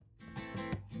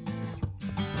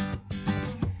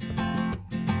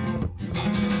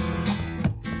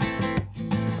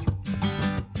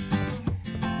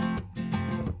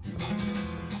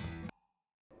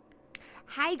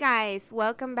Hi guys,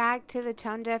 welcome back to the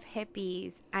Tone Deaf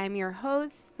Hippies. I'm your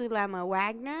host, Sulema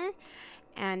Wagner,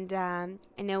 and I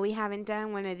know we haven't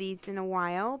done one of these in a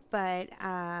while, but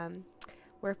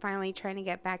we're finally trying to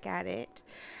get back at it.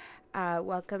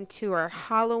 Welcome to our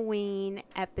Halloween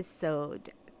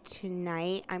episode.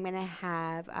 Tonight I'm going to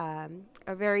have I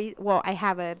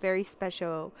have a very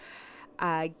special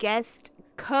guest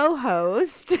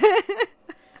co-host.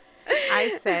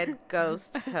 I said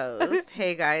ghost host.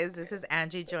 Hey guys, this is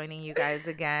Angie joining you guys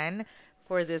again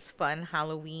for this fun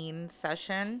Halloween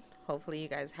session. Hopefully you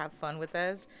guys have fun with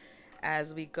us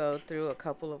as we go through a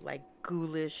couple of like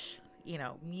ghoulish,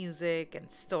 music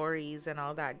and stories and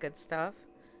all that good stuff.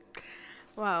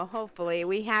 Well, hopefully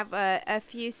we have a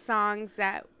few songs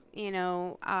that, we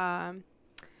want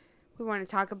to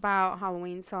talk about,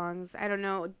 Halloween songs. I don't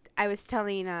know. I was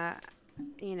telling,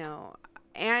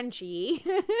 Angie.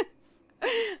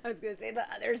 I was going to say the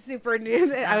other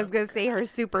I was going to say her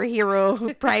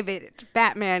superhero private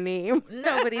Batman name.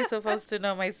 Nobody's supposed to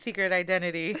know my secret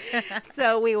identity.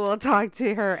 So we will talk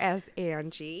to her as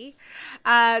Angie.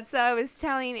 So I was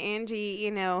telling Angie,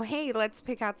 hey, let's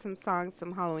pick out some songs,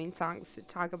 some Halloween songs to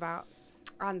talk about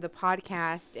on the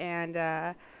podcast. And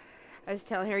I was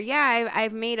telling her,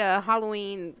 I've made a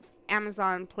Halloween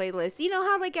Amazon playlist. You know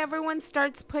how like everyone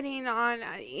starts putting on,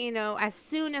 as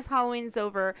soon as Halloween's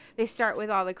over, they start with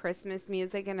all the Christmas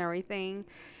music and everything.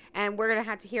 And we're going to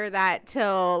have to hear that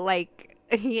till like,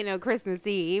 Christmas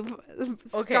Eve,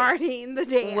 starting the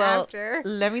day after.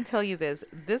 Let me tell you this.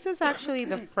 This is actually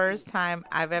the first time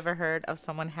I've ever heard of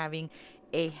someone having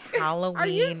a Halloween Are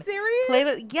you serious?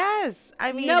 playlist. Yes.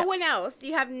 I mean, no one else.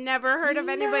 You have never heard of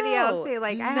anybody else say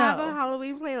like, I have a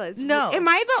Halloween playlist. No. Am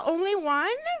I the only one?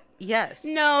 Yes.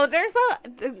 No,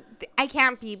 I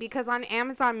can't be, because on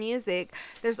Amazon Music,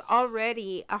 there's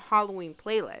already a Halloween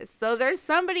playlist. So there's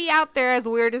somebody out there as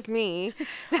weird as me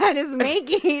that is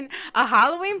making a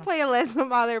Halloween playlist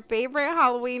of all their favorite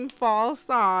Halloween fall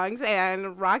songs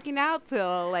and rocking out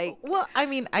till like, I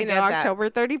get that. October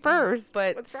 31st.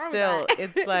 But still,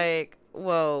 it's like,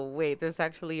 whoa, wait, there's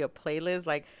actually a playlist.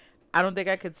 Like, I don't think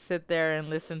I could sit there and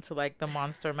listen to like the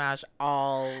Monster Mash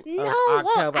all of October.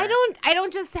 Well, I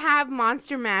don't just have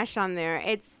Monster Mash on there.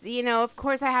 It's, of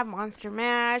course I have Monster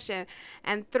Mash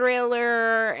and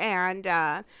Thriller and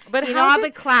all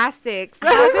the classics.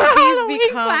 How did these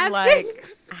become like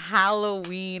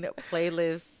Halloween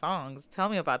playlist songs? Tell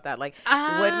me about that. Like,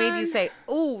 what made you say,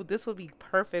 "Oh, this would be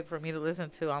perfect for me to listen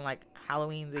to on like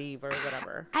Halloween's Eve or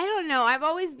whatever"? I don't know. I've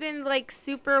always been like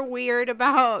super weird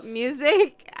about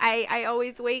music. I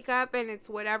always wake up and it's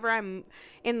whatever I'm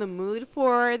in the mood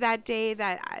for that day.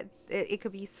 It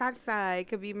could be salsa, it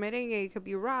could be merengue, it could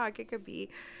be rock, it could be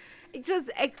just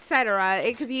etc.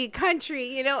 It could be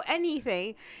country,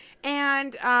 anything.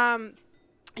 And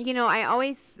I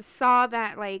always saw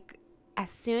that like as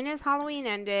soon as Halloween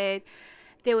ended,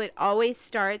 they would always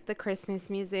start the Christmas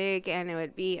music, and it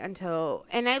would be and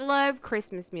I love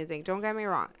Christmas music, don't get me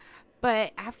wrong.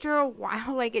 But after a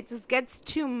while, like, it just gets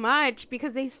too much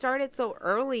because they started so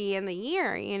early in the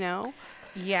year,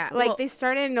 Yeah. Like, they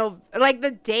started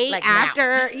the day like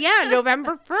after,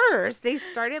 November 1st. They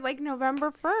started, like,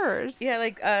 November 1st. Yeah,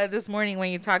 like, this morning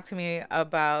when you talked to me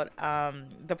about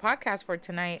the podcast for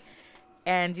tonight,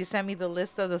 and you sent me the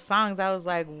list of the songs, I was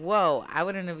like, whoa, I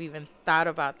wouldn't have even thought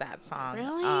about that song.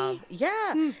 Really?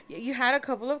 Yeah. You had a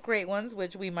couple of great ones,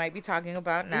 which we might be talking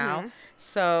about now. Mm-hmm.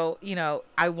 So,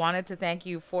 I wanted to thank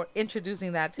you for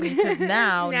introducing that to me, because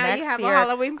now next you have year, a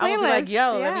Halloween playlist. I'm like,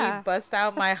 let me bust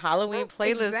out my Halloween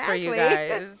playlist for you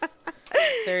guys.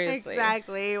 Seriously.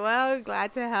 Exactly. Well,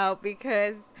 glad to help,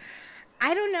 because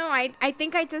I don't know. I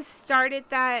think I just started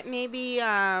that maybe,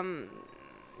 I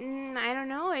don't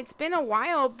know. It's been a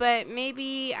while, but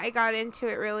maybe I got into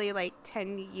it really like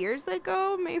 10 years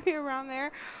ago, maybe around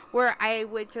there, where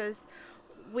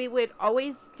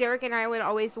Derek and I would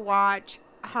always watch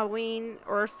Halloween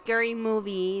or scary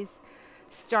movies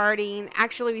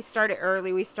actually we started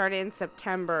early. We started in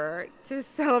September to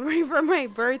celebrate for my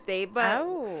birthday,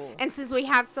 and since we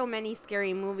have so many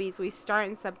scary movies, we start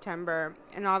in September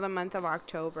and all the month of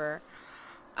October.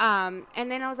 And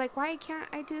then I was like, why can't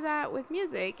I do that with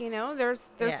music?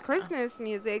 There's Christmas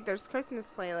music, there's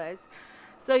Christmas playlists.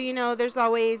 So, there's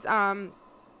always,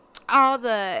 all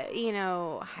the,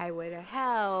 Highway to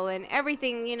Hell and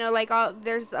everything,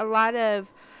 there's a lot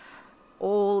of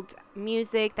old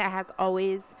music that has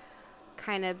always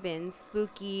kind of been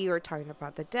spooky or talking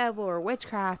about the devil or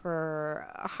witchcraft or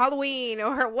Halloween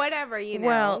or whatever,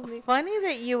 Well, funny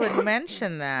that you would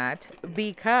mention that,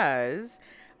 because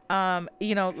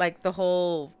You know, like the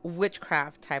whole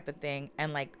witchcraft type of thing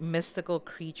and like mystical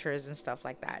creatures and stuff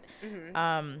like that.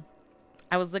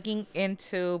 I was looking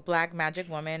into Black Magic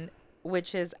Woman,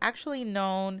 which is actually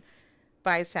known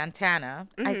by Santana.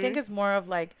 I think it's more of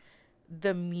like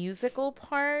the musical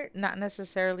part, not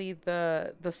necessarily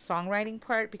the songwriting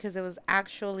part, because it was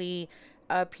actually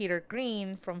Peter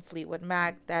Green from Fleetwood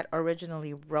Mac that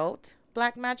originally wrote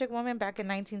Black Magic Woman back in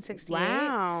 1968.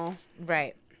 Wow.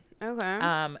 Right.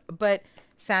 Okay. But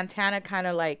Santana kind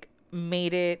of like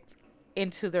made it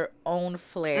into their own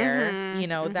flair, you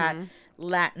know, that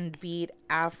Latin beat,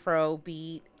 Afro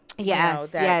beat. Yes,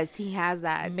 that yes, he has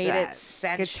that. made that it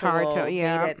sensual, guitar tone,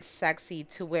 yeah. made it sexy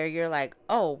to where you're like,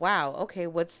 oh wow, okay,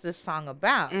 what's this song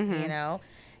about? You know,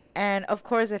 and of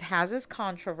course it has its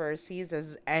controversies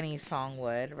as any song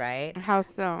would, right? How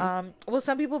so? Well,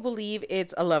 some people believe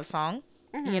it's a love song.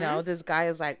 You know, this guy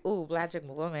is like, ooh, Black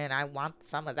Woman, I want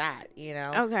some of that. You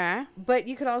know, Okay. but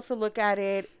you could also look at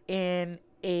it in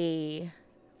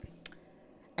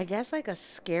I guess like a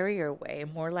scarier way,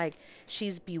 more like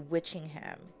she's bewitching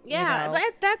him. Yeah, you know?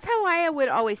 that's how I would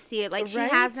always see it. Like she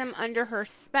Right? has him under her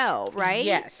spell, right?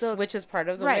 Yes, So, which is part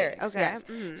of the right, lyrics. okay,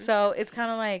 Yes. So it's kind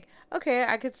of like, okay,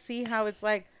 I could see how it's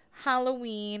like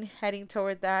Halloween heading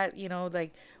toward that, you know,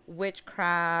 like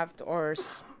witchcraft or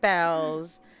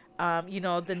spells. You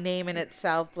know, the name in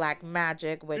itself, black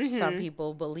magic, which some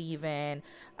people believe in,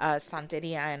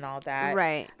 Santeria and all that.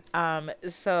 right.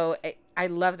 So I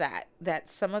love that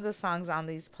some of the songs on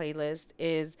these playlists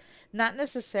is not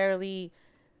necessarily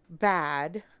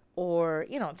bad or,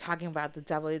 you know, talking about the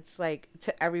devil. It's like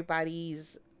to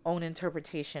everybody's own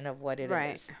interpretation of what it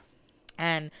Right. is.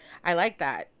 And I like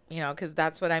that, you know, because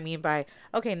that's what I mean by,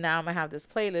 okay, now I'm going to have this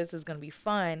playlist. It's going to be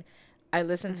fun. I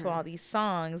listen to all these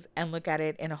songs and look at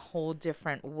it in a whole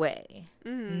different way.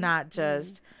 Not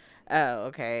just, oh,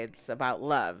 okay, it's about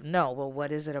love. No, well, what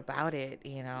is it about it,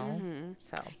 you know?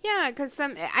 So, Yeah, because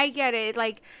I get it.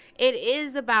 Like it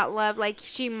is about love. Like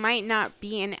she might not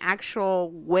be an actual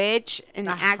witch, an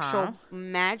actual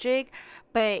magic,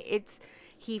 but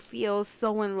he feels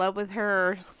so in love with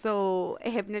her, so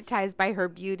hypnotized by her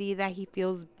beauty that he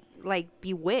feels like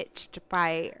bewitched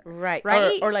by right.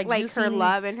 right, Or like her using,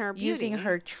 love and her beauty. using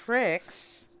her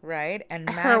tricks, right? And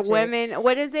magic her women.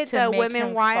 What is it? to The make women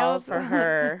him wild fall for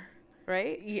her.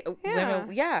 right?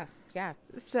 Women, yeah.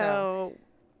 So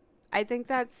I think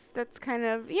that's kind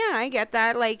of, yeah, I get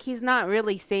that. Like he's not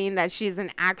really saying that she's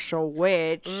an actual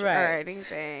witch or Right.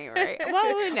 anything, right? Well,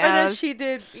 who Or that knows? she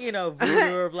did, you know,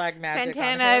 voodoo or black magic. on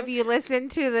Santana, him. if you listen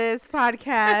to this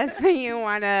podcast, you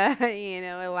want to, you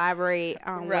know, elaborate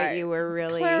on what Right. you were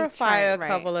really clarify a right.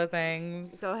 couple of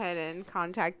things. Go ahead and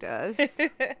contact us.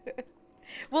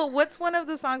 Well, what's one of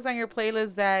the songs on your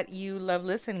playlist that you love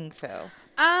listening to?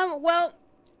 Well,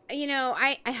 you know,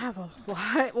 I have a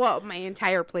lot. Well, my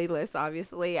entire playlist,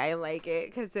 obviously, I like it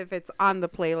because if it's on the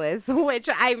playlist, which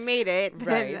I made it,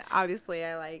 then Right. obviously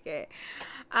I like it.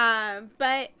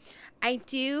 But I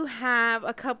do have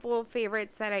a couple of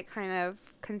favorites that I kind of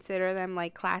consider them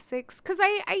like classics because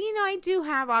I do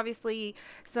have obviously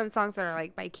some songs that are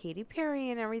like by Katy Perry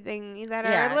and everything that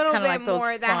are Yeah, a little kinda bit like those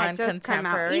more that had fun just come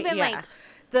out. contemporary- Even yeah. like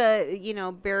the, you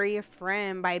know, Bury a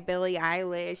Friend by Billie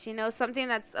Eilish, you know, something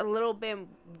that's a little bit,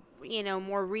 you know,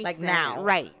 more recent. now.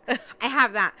 Right. I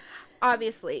have that,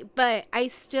 obviously. But I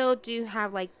still do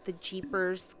have, like, the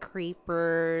Jeepers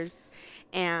Creepers.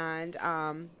 And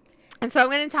so I'm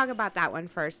going to talk about that one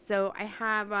first. So I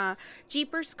have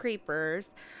Jeepers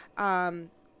Creepers.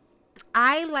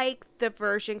 I like the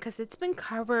version because it's been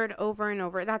covered over and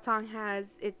over. That song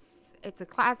has, it's a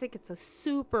classic. It's a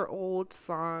super old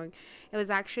song. It was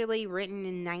actually written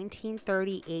in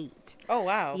 1938. Oh,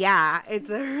 wow. Yeah, it's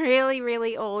a really,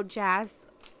 really old jazz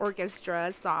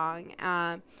orchestra song.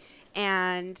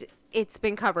 And it's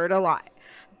been covered a lot.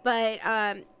 But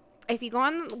if you go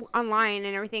online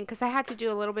and everything, because I had to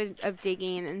do a little bit of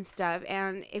digging and stuff,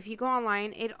 and if you go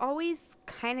online, it always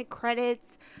kind of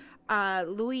credits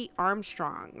Louis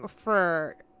Armstrong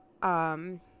for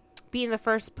being the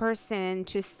first person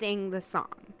to sing the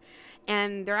song.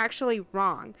 And they're actually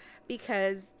wrong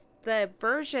because the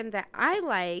version that I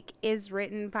like is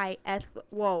written by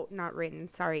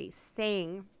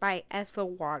sang by Ethel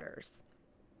Waters.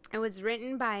 It was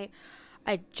written by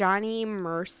Johnny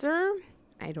Mercer.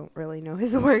 I don't really know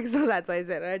his work, so that's why I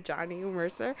said Johnny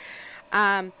Mercer.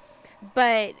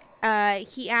 But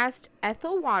he asked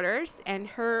Ethel Waters and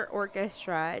her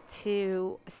orchestra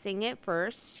to sing it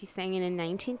first. She sang it in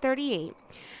 1938.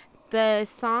 The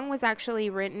song was actually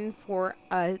written for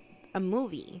a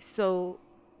movie. So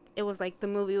it was like the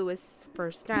movie was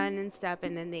first done and stuff,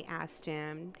 and then they asked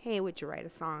him, "Hey, would you write a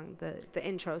song, the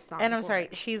intro song?" And I'm for sorry,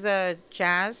 it. she's a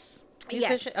jazz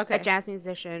musician? Yes, Okay. a jazz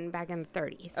musician back in the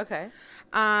 30s. Okay.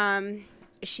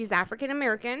 She's African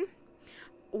American.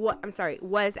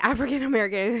 Was African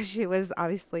American. She was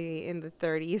obviously in the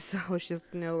 30s, so she's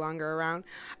no longer around.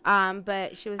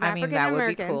 But she was I mean, African that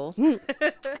would be American.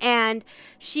 cool. And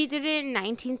she did it in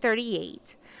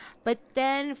 1938. But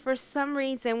then, for some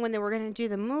reason, when they were going to do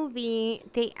the movie,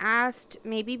 they asked,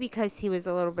 maybe because he was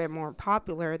a little bit more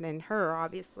popular than her,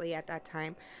 obviously, at that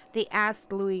time, they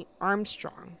asked Louis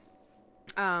Armstrong.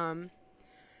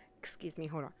 Excuse me,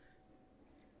 hold on.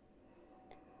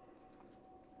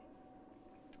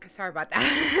 Sorry about that.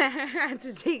 I had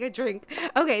to take a drink.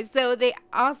 Okay, so they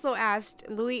also asked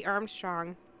Louis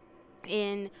Armstrong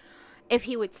if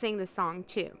he would sing the song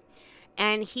too.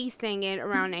 And he sang it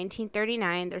around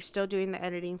 1939. They're still doing the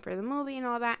editing for the movie and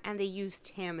all that, and they used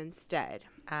him instead.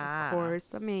 Of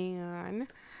course, a man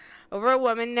over a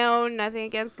woman. No, nothing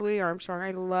against Louis Armstrong.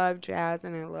 I love jazz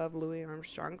and I love Louis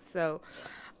Armstrong. So,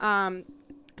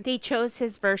 they chose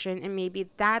his version, and maybe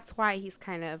that's why he's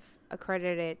kind of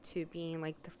accredited to being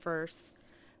like the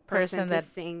first person to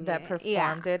sing that it.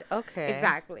 performed it. Okay.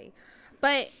 Exactly.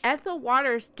 But Ethel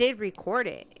Waters did record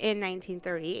it in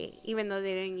 1938, even though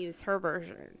they didn't use her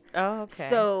version. Oh, okay.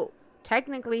 So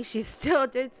technically, she still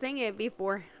did sing it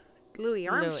before Louis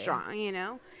Armstrong. You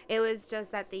know, it was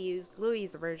just that they used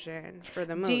Louis's version for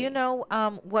the movie. Do you know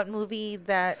what movie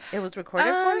that it was recorded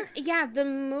for? Yeah, the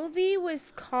movie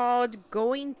was called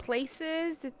Going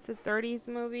Places. It's a 30s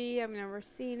movie. I've never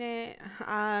seen it.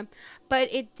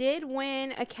 But it did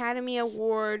win Academy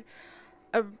Award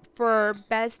for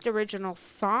Best Original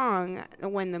Song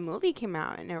when the movie came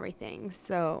out and everything.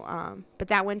 So, but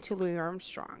that went to Louis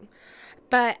Armstrong.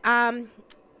 But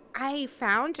I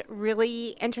found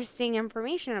really interesting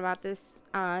information about this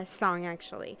song,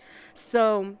 actually.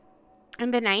 So,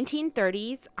 in the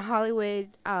 1930s, Hollywood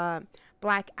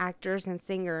black actors and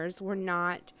singers were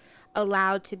not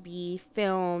allowed to be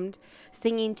filmed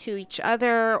singing to each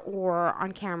other or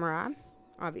on camera,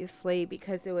 obviously,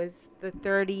 because it was the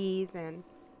 30s and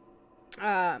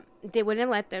they wouldn't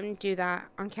let them do that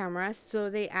on camera. So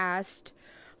they asked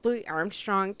Louis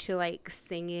Armstrong to like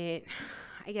sing it,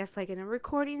 I guess like in a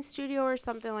recording studio or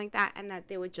something like that, and that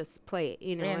they would just play it,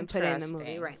 you know, and put it in the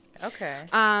movie, right? Okay.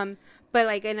 But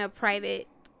like in a private,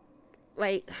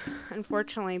 like,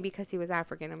 unfortunately, because he was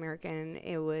African American,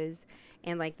 it was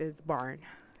in like this barn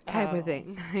type of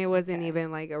thing. It wasn't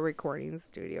even like a recording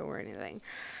studio or anything.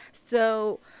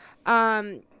 So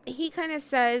he kind of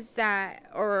says that,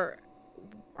 or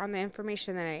on the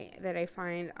information that I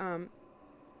find,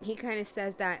 he kind of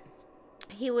says that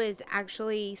he was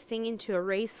actually singing to a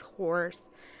racehorse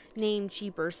named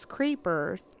Jeepers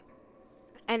Creepers,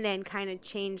 and then kind of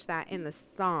changed that in the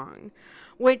song,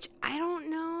 which I don't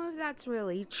know if that's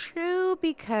really true,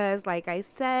 because like I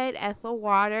said, Ethel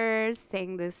Waters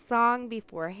sang this song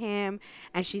before him,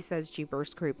 and she says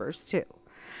Jeepers Creepers too.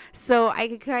 So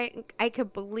I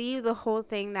could believe the whole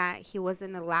thing that he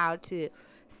wasn't allowed to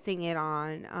sing it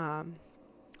on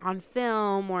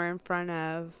film or in front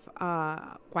of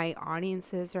white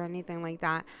audiences or anything like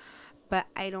that. But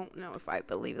I don't know if I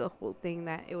believe the whole thing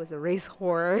that it was a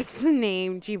racehorse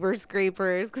named Jeepers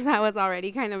Creepers, because that was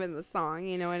already kind of in the song.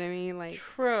 You know what I mean? Like,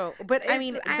 true. But I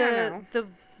mean, I don't know.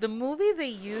 the movie they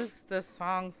used the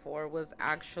song for was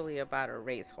actually about a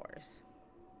racehorse.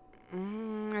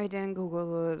 I didn't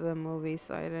Google the movie,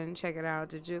 so I didn't check it out.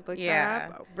 Did you look Yeah.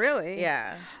 that up? Really?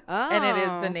 Yeah. Oh. And it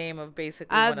is the name of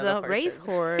basically one of the horses.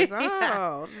 racehorse. Yeah.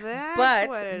 Oh, that's But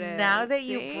what it is. now that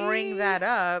you See? bring that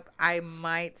up, I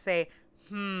might say,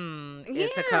 it's a Yeah,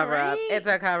 cover up. right? It's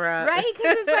a cover up. Right?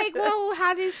 Because it's like, well,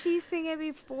 how did she sing it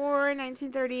before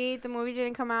 1938? The movie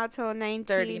didn't come out till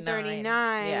 1939.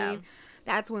 Yeah.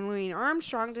 That's when Louis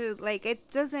Armstrong did. Like, it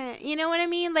doesn't, you know what I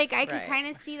mean? Like, I could Right. kind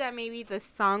of see that maybe the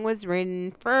song was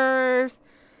written first,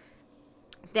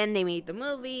 then they made the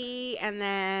movie, and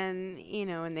then, you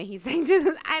know, and then he sang to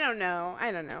this. I don't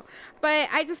know. But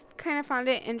I just kind of found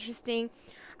it interesting.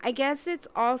 I guess it's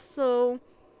also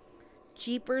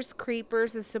Jeepers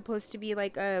Creepers is supposed to be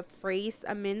like a phrase,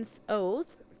 a men's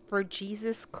oath for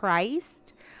Jesus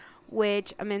Christ,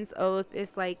 which a men's oath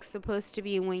is like supposed to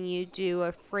be when you do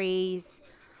a phrase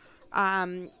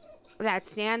that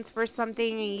stands for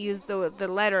something and you use the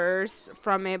letters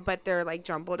from it, but they're like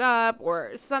jumbled up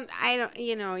or some, I don't,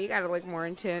 you know, you gotta look more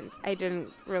into it. I didn't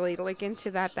really look into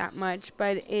that much,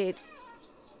 but it's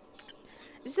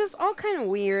just all kind of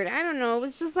weird. I don't know, it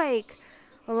was just like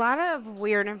a lot of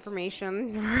weird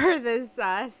information for this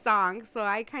song, so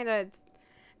I kind of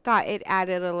thought it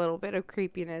added a little bit of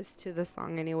creepiness to the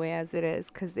song anyway, as it is,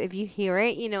 because if you hear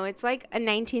it, it's like a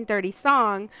 1930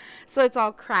 song, so it's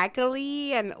all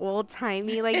crackly and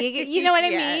old-timey, like you know what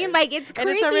I mean, like it's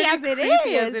creepy, as it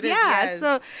is. Yes.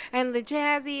 So, and the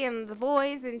jazzy and the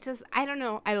voice, and just, I don't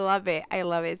know, I love it,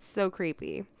 it's so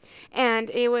creepy. And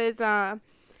it was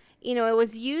it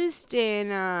was used in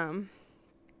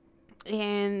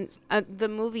the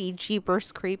movie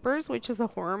Jeepers Creepers, which is a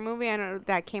horror movie. I don't know,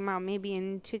 that came out maybe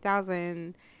in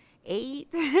 2008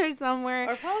 or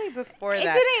somewhere. Or probably before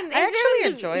that. I actually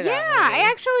enjoy that movie. I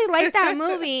actually like that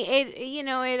movie.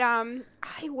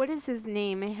 What is his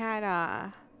name? It had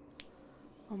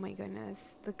oh my goodness,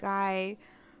 the guy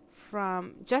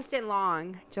from Justin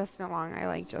Long. I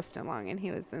like Justin Long, and he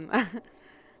was in I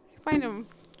find him,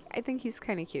 I think he's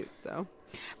kind of cute, so.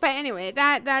 But anyway,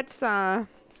 that's all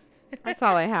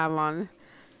I have on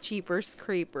Jeepers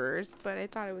Creepers, but I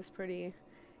thought it was pretty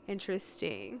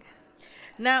interesting.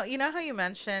 Now, you know how you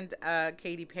mentioned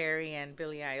Katy Perry and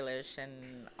Billie Eilish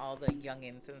and all the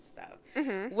youngins and stuff?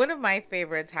 Mm-hmm. One of my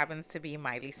favorites happens to be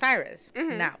Miley Cyrus.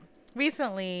 Mm-hmm. Now,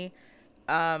 recently,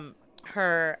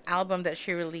 her album that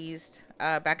she released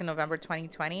back in November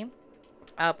 2020,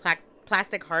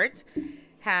 Plastic Heart,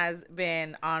 has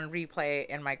been on replay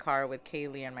in my car with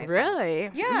Kaylee and myself.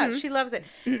 Really? Yeah, mm-hmm. She loves it.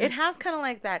 It has kind of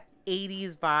like that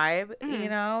 80s vibe,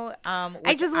 mm-hmm.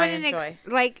 I just wouldn't enjoy.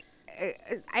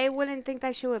 I wouldn't think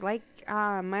that she would like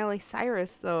Miley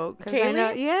Cyrus, though.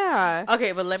 Kaylee? Yeah.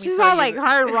 Okay, but let me She's tell all you. like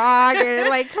hard rock and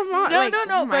like, come on.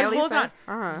 No, Miley but hold on.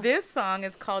 Uh-huh. This song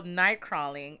is called Night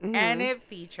Crawling, mm-hmm. and it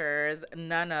features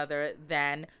none other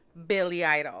than Billy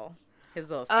Idol. His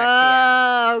little sexy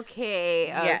ass. Okay.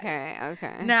 Yes.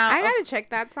 Okay. Now I gotta check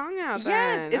that song out.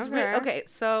 Yes, then. it's okay.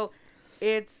 So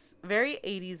it's very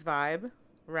 80s vibe,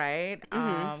 right?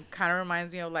 Mm-hmm. Kind of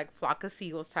reminds me of like Flock of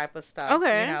Seagulls type of stuff.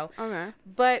 Okay. Okay.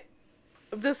 But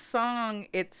the song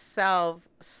itself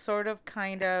sort of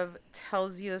kind of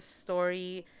tells you a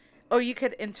story, or you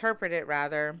could interpret it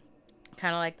rather,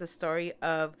 kind of like the story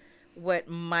of what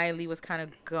Miley was kind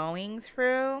of going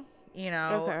through,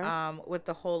 okay. With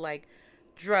the whole like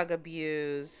drug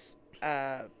abuse,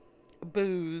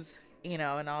 booze,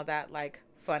 and all that like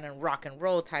fun and rock and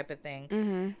roll type of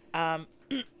thing.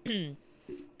 Mm-hmm.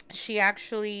 She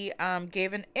actually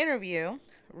gave an interview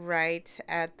right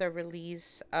at the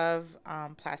release of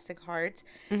Plastic Heart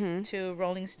mm-hmm. to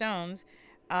Rolling Stones,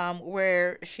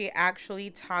 where she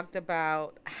actually talked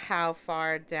about how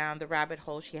far down the rabbit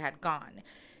hole she had gone.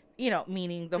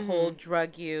 Meaning the mm-hmm. whole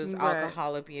drug use, right.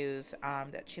 alcohol abuse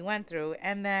that she went through.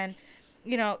 And then,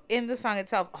 in the song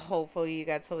itself, hopefully you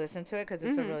got to listen to it because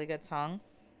it's mm-hmm. a really good song.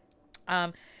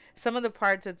 Some of the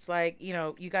parts, it's like,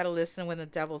 you got to listen when the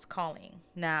devil's calling.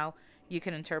 Now, you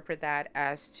can interpret that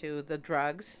as to the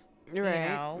drugs,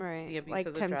 right. The abuse like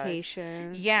of the temptation.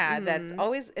 Drugs. Yeah,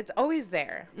 mm-hmm. it's always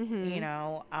there,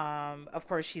 mm-hmm. Of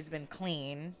course, she's been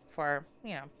clean for,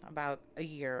 about a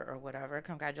year or whatever.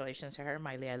 Congratulations to her.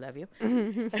 Miley, I love you.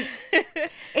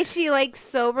 Is she like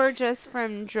sober just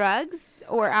from drugs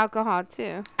or alcohol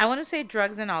too? I want to say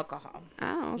drugs and alcohol.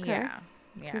 Oh, okay.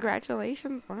 Yeah.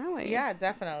 Congratulations, Miley. Yeah,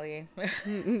 definitely.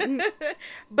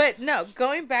 But no,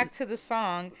 going back to the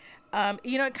song,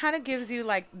 it kind of gives you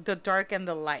like the dark and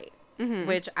the light, mm-hmm.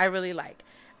 which I really like.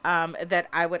 That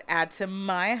I would add to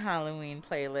my Halloween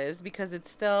playlist because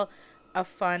it's still a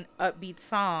fun, upbeat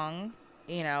song,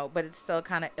 but it still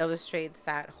kind of illustrates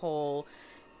that whole,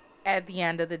 at the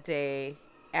end of the day,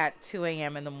 at 2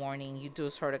 a.m. in the morning, you do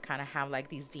sort of kind of have like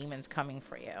these demons coming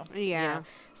for you. Yeah.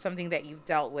 Something that you've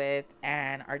dealt with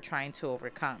and are trying to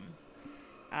overcome.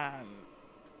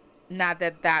 Not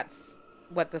that that's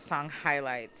what the song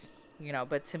highlights,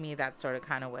 but to me, that's sort of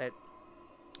kind of what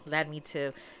led me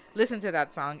to listen to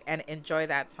that song and enjoy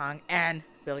that song. And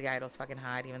Billy Idol's fucking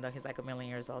hot, even though he's like 1,000,000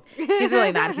 years old. He's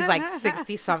really not. He's like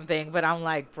 60 something, but I'm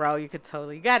like, bro, you could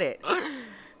totally get it.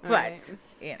 But, right.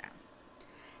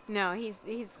 No, he's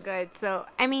good. So,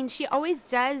 I mean, she always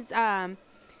does,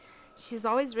 she's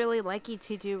always really lucky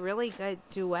to do really good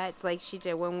duets, like she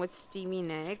did one with Stevie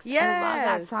Nicks. Yes. I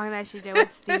love that song that she did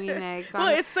with Stevie Nicks.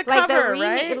 Well, it's the cover,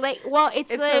 right? It's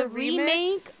the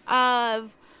remake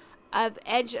of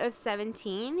Edge of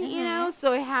 17, mm-hmm.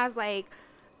 So it has like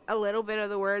a little bit of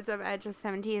the words of Edge of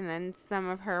 17 and then some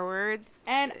of her words.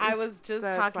 And I was just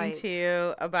talking to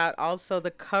you about also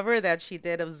the cover that she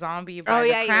did of Zombie by the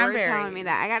Cranberries. Oh, yeah, you were telling me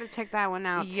that. I got to check that one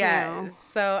out, too.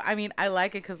 So, I mean, I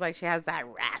like it because, like, she has that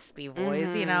raspy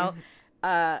voice,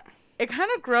 mm-hmm. It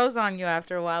kind of grows on you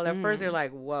after a while. At first, you're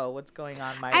like, whoa, what's going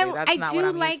on, Miley? That's not what I'm used to.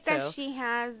 I do like that she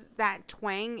has that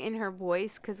twang in her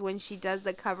voice because when she does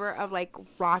the cover of, like,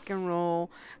 rock and roll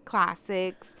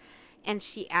classics, and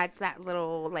she adds that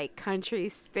little like country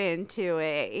spin to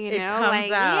it, you know, It comes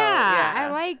like out, yeah, yeah.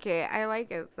 I like it. I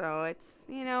like it though. It's,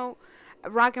 you know,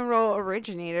 rock and roll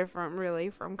originated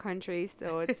from country,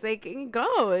 so it's like it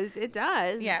goes, it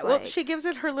does. Yeah, It's well, like, she gives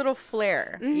it her little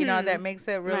flair, you know, that makes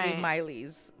it really Right.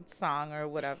 Miley's song or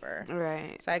whatever.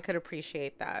 right. So I could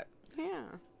appreciate that. Yeah.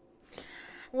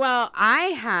 Well, I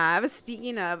have,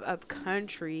 speaking of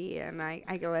country, and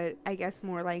I go, I guess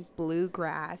more like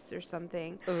bluegrass or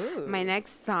something. Ooh. My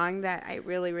next song that I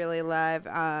really, really love,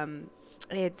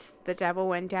 it's The Devil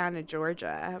Went Down to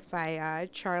Georgia by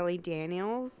Charlie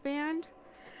Daniels Band.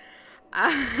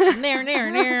 Nair, nair,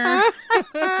 nair.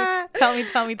 Tell me.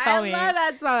 I love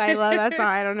that song. I love that song.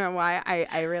 I don't know why.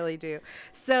 I really do.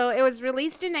 So it was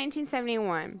released in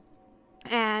 1971,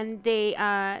 and they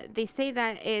say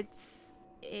that it's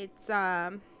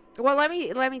well, let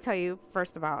me tell you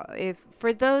first of all, if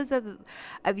for those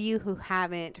of you who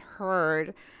haven't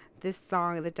heard this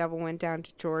song, The Devil Went Down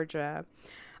to Georgia,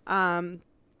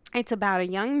 it's about a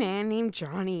young man named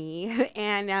Johnny,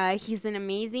 and he's an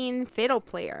amazing fiddle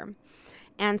player.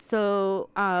 And so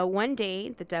one day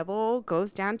the devil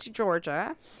goes down to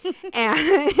Georgia,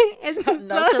 and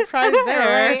No surprise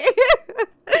there. Right?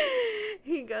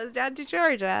 He goes down to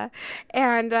Georgia,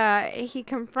 and he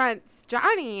confronts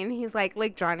Johnny, and he's like,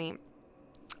 "Look, Johnny,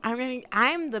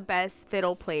 I'm the best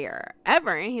fiddle player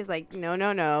ever." And he's like, no,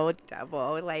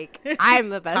 devil, like, I'm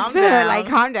the best Calm fiddle. down. Like,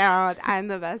 calm down. I'm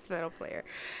the best fiddle player.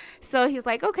 So he's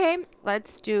like, okay,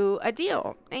 let's do a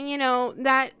deal. And you know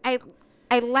that I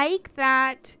like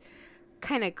that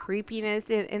kind of creepiness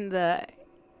in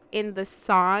the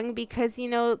song, because you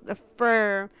know,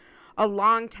 for a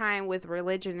long time with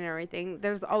religion and everything,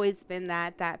 there's always been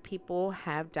that people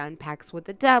have done pacts with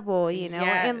the devil, you know.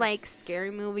 And like Yes. scary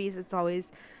movies, it's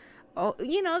always, oh,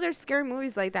 you know, there's scary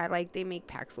movies like that, like they make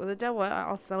pacts with the devil.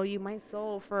 I'll sell you my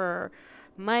soul for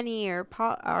money or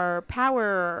or power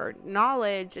or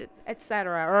knowledge,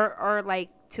 etc., or like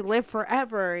to live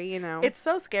forever, you know. It's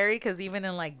so scary because even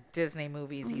in like Disney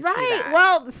movies, you see Right. that.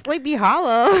 Well, Sleepy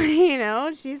Hollow, you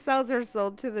know, she sells her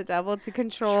soul to the devil to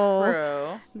control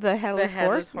True. the Headless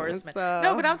Headless Horseman. Horseman. So.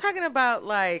 No, but I'm talking about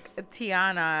like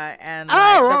Tiana and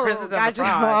like, the Princess of the gotcha.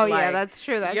 Frog. Oh, yeah, like, that's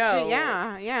true. That's yo. true.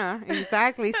 Yeah,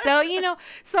 exactly. So, you know,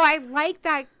 so I like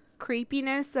that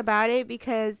creepiness about it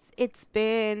because it's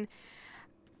been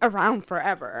around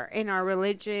forever in our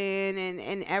religion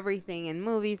and everything, in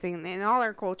movies and all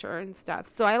our culture and stuff.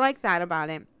 So I like that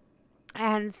about it.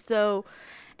 And so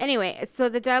anyway, so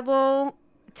the devil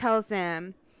tells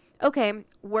them, okay,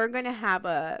 we're going to have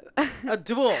a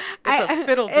duel. It's a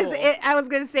fiddle duel. I was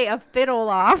going to say a fiddle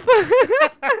off.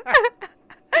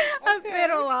 A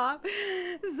fiddle off.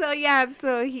 So yeah,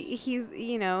 so he's,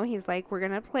 you know, he's like, we're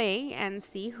going to play and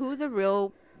see who the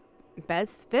real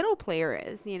best fiddle player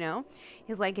is, you know.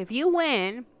 He's like, if you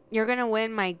win, you're gonna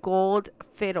win my gold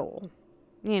fiddle,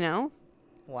 you know.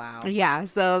 Wow. Yeah,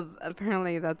 so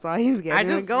apparently that's all he's getting. I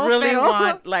a just gold really fiddle.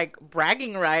 want like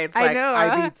bragging rights. I Like know,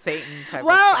 I beat Satan type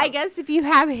Well, of stuff. I guess if you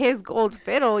have his gold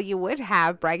fiddle, you would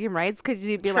have bragging rights, because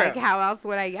you'd be True. like, how else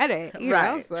would I get it? You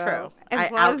Right, know? So, true. And I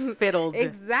plus, out-fiddled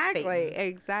exactly, Satan.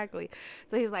 exactly.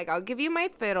 So he's like, I'll give you my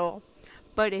fiddle,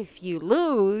 but if you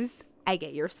lose, I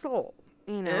get your soul.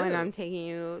 You know, and Ew. I'm taking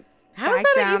you. How is back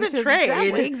that down an to even the trade?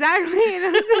 devil. Exactly. You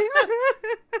know what I'm saying?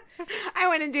 I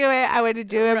wouldn't do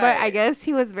it. But I Right. guess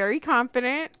he was very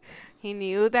confident. He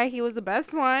knew that he was the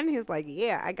best one. He was like,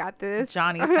 yeah, I got this.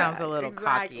 Johnny sounds a little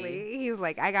exactly. cocky. He was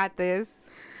like, I got this.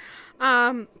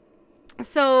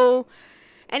 So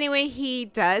anyway, he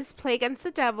does play against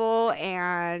the devil,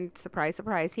 and surprise,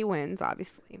 surprise, he wins,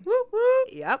 obviously. Whoop, whoop.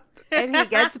 Yep. And he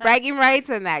gets bragging rights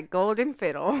and that golden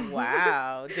fiddle.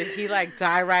 Wow. Did he like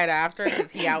die right after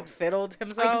because he out fiddled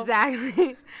himself?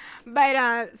 Exactly.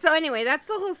 But so anyway, that's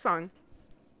the whole song.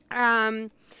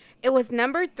 It was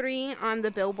number 3 on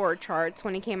the Billboard charts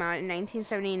when it came out in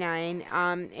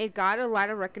 1979. It got a lot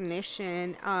of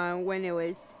recognition when it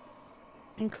was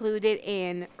included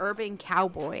in Urban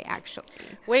Cowboy, actually.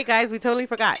 Wait, guys, we totally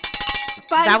forgot.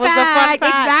 Fun That was a fun fact.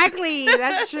 Exactly.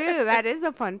 That's true. That is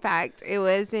a fun fact. It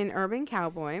was in Urban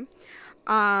Cowboy.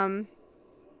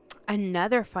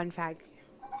 Another fun fact.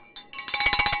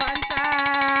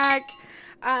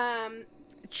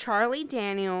 Charlie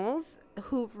Daniels,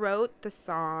 who wrote the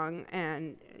song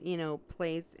and, you know,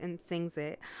 plays and sings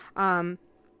it,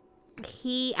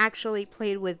 he actually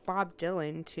played with Bob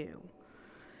Dylan too.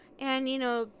 And, you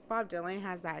know, Bob Dylan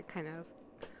has that kind of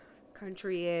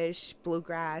country-ish,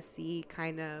 bluegrassy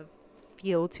kind of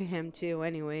feel to him too,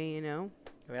 anyway, you know.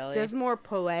 Really? Just more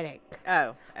poetic.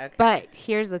 Oh, okay. But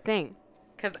here's the thing.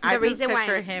 Because I just reason why-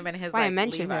 picture him and his why I like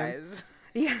mentioned him. Levi's.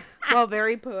 Yeah. Well,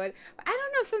 very poetic. I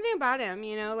don't know, something about him,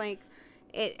 you know, like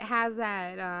it has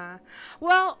that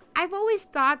well, I've always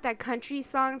thought that country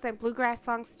songs and bluegrass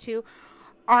songs too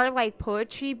are like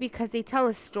poetry because they tell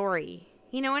a story.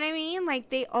 You know what I mean? Like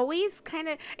they always kind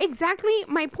of exactly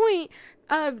my point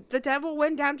of The Devil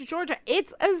Went Down to Georgia.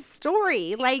 It's a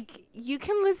story. Like you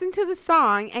can listen to the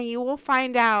song and you will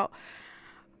find out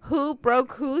who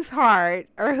broke whose heart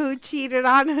or who cheated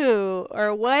on who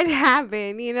or what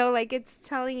happened. You know, like it's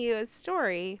telling you a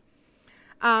story.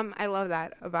 I love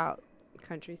that about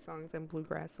country songs and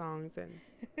bluegrass songs, and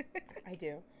I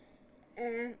do.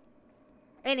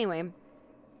 Anyway,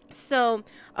 so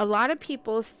a lot of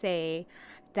people say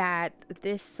that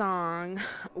this song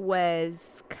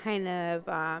was kind of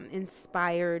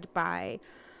inspired by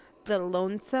the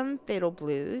Lonesome Fiddle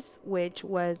Blues, which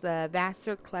was a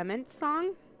Vassar Clements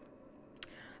song.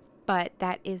 But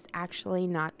that is actually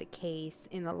not the case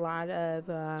in a lot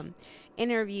of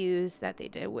interviews that they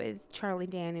did with Charlie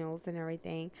Daniels and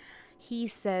everything. He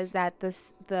says that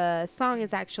the song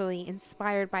is actually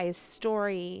inspired by a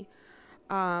story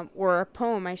or a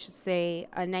poem, I should say,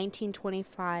 a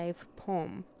 1925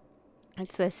 poem.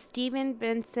 It's a Stephen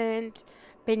Vincent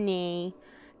Benet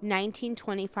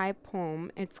 1925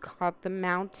 poem. It's called The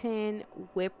Mountain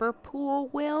Whippoorwill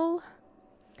Will.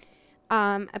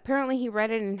 Apparently he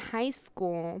read it in high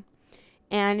school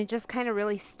and it just kind of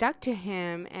really stuck to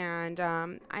him. And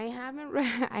I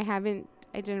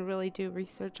didn't really do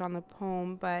research on the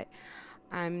poem, but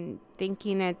I'm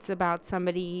thinking it's about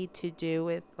somebody to do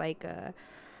with like a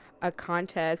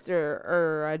contest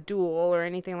or a duel or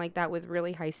anything like that with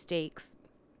really high stakes.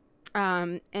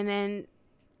 And then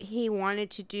he wanted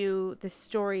to do the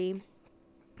story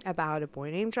about a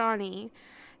boy named Johnny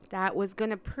that was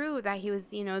going to prove that he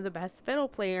was, you know, the best fiddle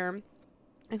player.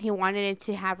 And he wanted it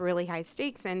to have really high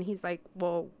stakes. And he's like,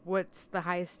 well, what's the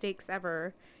highest stakes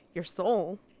ever? Your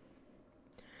soul.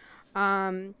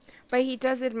 But he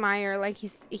does admire, like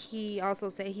he also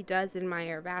said he does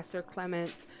admire Vassar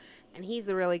Clements. And he's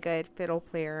a really good fiddle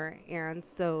player. And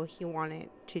so he wanted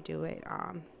to do it.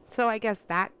 So I guess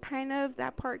that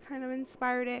part kind of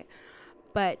inspired it.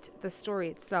 But the story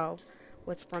itself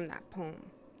was from that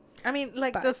poem. I mean,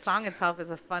 like, the song itself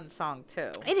is a fun song, too.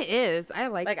 It is. I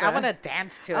like it. I want to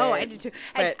dance to it. Oh, I do, too.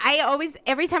 And I always,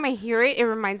 every time I hear it, it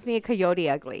reminds me of Coyote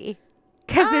Ugly.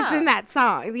 Because it's in that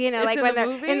song. You know, it's like in when the they're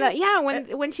movie? in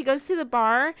the, when she goes to the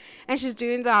bar and she's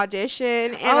doing the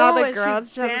audition and all the and girls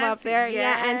she's jump up there. dancing,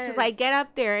 Yeah. And she's like, get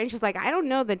up there. And she's like, I don't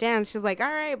know the dance. She's like,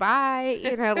 all right, bye.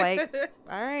 You know, like,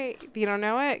 all right. If you don't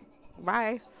know it,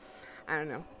 bye. I don't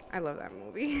know. I love that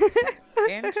movie.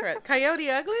 Interesting. Coyote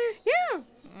Ugly? Yeah.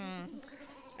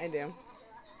 I do.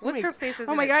 What's her face?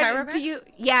 Oh my God!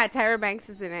 Tyra Banks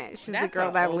is in it. She's the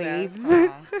girl that leaves.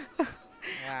 Wow.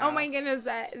 Oh my goodness!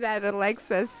 That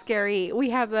Alexa scary. We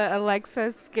have the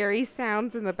Alexa scary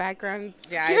sounds in the background.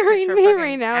 Yeah, Scaring me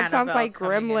right now. It sounds Annabelle like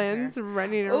Gremlins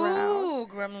running around. Ooh,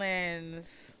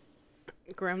 Gremlins.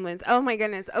 Oh my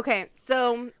goodness. Okay,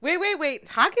 so wait.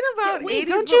 Talking about 80s.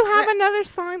 Don't you have another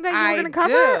song that you were gonna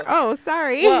cover? Do. Oh,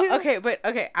 sorry. Well,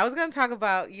 okay. I was gonna talk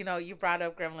about, you know, you brought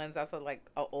up Gremlins. That's like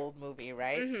an old movie,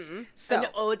 right? Mm-hmm. So an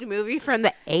old movie from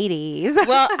the 80s.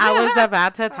 Well, I was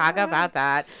about to talk about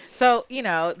that. So, you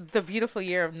know, the beautiful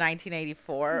year of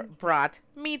 1984 brought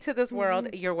me to this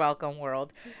world. You're welcome,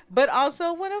 world. But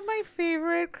also one of my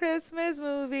favorite Christmas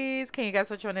movies. Can you guess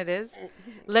which one it is?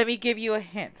 Let me give you a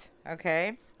hint.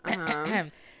 Okay.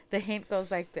 The hint goes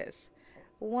like this.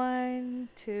 1,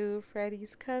 2,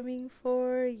 Freddy's coming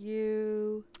for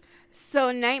you.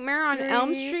 So Nightmare on 3,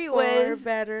 Elm Street 4, was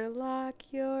better lock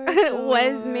your door.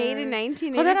 was made in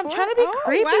 1984. Hold on, I'm trying to be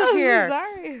creepy here.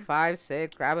 Sorry. 5,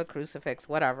 6, grab a crucifix,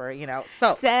 whatever, you know.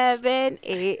 So 7,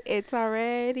 8, it's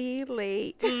already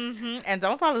late. And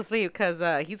don't fall asleep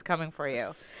because he's coming for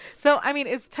you. So I mean,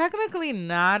 it's technically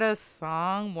not a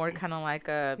song, more kind of like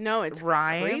a It's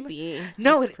rhyme. creepy.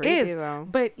 No, it's it creepy, is. though.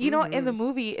 But you know, in the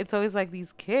movie, it's always like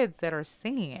these kids that are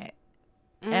singing it.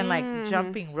 And like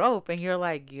jumping rope, and you're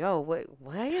like, yo,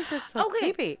 why is it so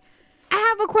creepy? I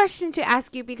have a question to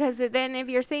ask you, because then if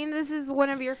you're saying this is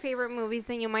one of your favorite movies,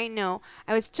 then you might know.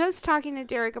 I was just talking to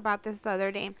Derek about this the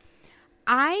other day.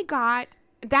 I got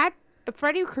that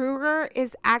Freddy Krueger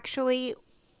is actually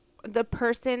the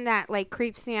person that like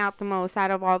creeps me out the most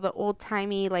out of all the old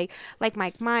timey like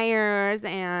Mike Myers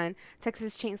and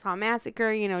Texas Chainsaw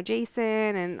Massacre, you know,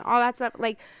 Jason and all that stuff.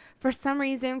 Like, for some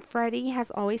reason, Freddy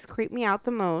has always creeped me out the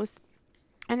most.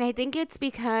 And I think it's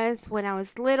because when I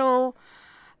was little,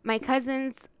 my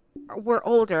cousins were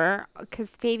older,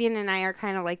 because Fabian and I are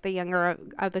kind of like the younger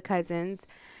of the cousins.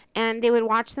 And they would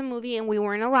watch the movie, and we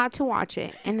weren't allowed to watch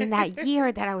it. And then that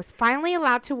year that I was finally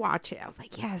allowed to watch it, I was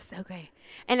like, yes, okay.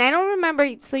 And I don't remember,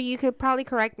 so you could probably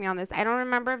correct me on this. I don't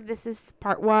remember if this is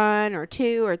part 1 or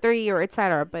 2 or 3 or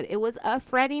etc. But it was a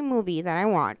Freddy movie that I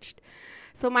watched.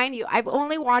 So mind you, I've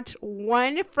only watched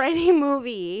one Freddy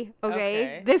movie,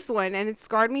 okay? This one, and it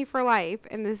scarred me for life.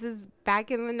 And this is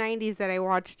back in the 90s that I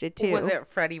watched it too. Was it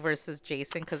Freddy versus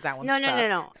Jason? Because that one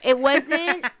No. It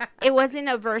wasn't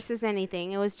a versus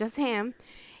anything. It was just him.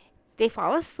 They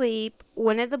fall asleep.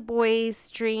 One of the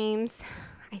boys dreams,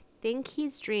 I think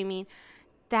he's dreaming,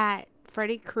 that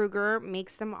Freddy Krueger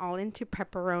makes them all into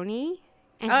pepperoni.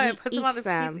 And he puts eats them on the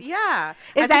them. pizza. Yeah.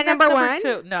 Is that number 1?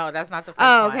 2. No, that's not the first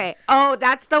Oh, one. okay. Oh,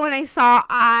 that's the one I saw.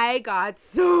 I got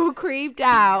so creeped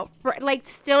out. Like,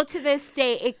 still to this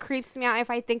day, it creeps me out if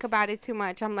I think about it too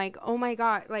much. I'm like, oh my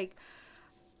God. Like,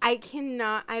 I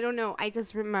don't know. I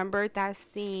just remembered that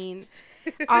scene.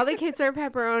 All the kids are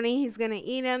pepperoni. He's going to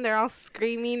eat them. They're all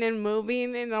screaming and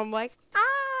moving. And I'm like,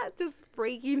 just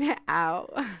freaking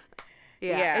out.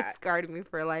 Yeah, it scarred me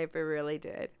for life. It really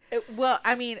did. Well,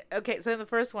 I mean, okay, so in the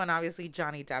first one, obviously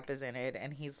Johnny Depp is in it,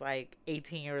 and he's like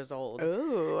 18 years old.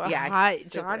 Ooh, yeah, hot super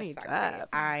Johnny sexy. Depp.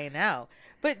 I know.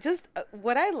 But just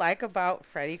what I like about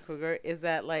Freddy Krueger is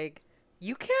that, like,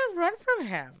 you can't run from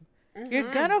him. Mm-hmm.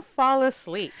 You're gonna fall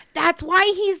asleep. That's why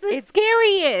he's the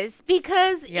scariest,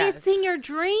 because Yes. it's in your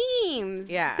dreams.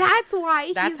 Yeah. That's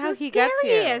why That's he's how the he gets you.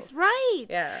 scariest. Right.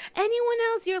 Yeah. Anyone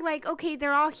else, you're like, okay,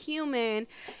 they're all human.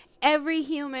 Every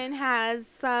human has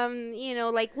some,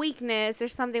 like weakness or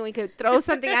something. We could throw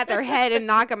something at their head and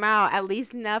knock them out at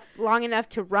least long enough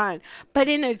to run. But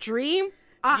in a dream, you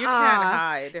can't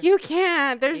hide. You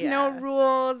can't. There's no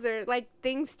rules. There, like,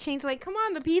 things change. Like, come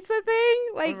on, the pizza thing.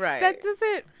 Like, that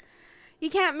doesn't.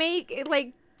 You can't make it,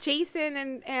 like,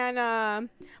 Jason and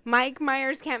Mike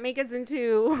Myers can't make us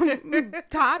into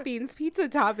pizza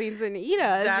toppings, and eat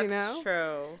us. That's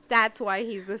true. That's why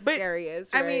he's the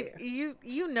scariest. Right? I mean,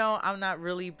 you know, I'm not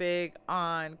really big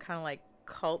on kind of like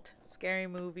cult scary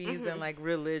movies and like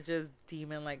religious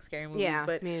demon like scary movies. Yeah,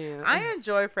 but me too. I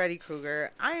enjoy Freddy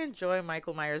Krueger. I enjoy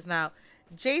Michael Myers. Now,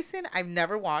 Jason, I've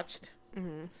never watched.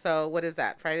 Mm-hmm. So what is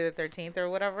that? Friday the 13th or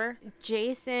whatever?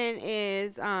 Jason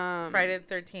is Friday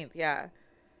the 13th. Yeah.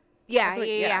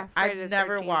 Yeah. I've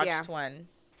never watched one,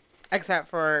 except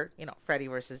for Freddy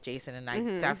versus Jason, and I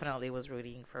definitely was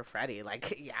rooting for Freddy.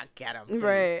 Like, get him, please.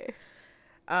 Right.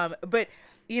 But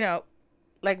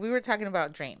like we were talking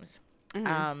about dreams.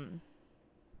 Mm-hmm.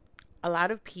 A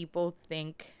lot of people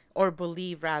think or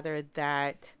believe rather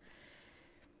that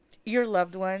your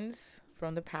loved ones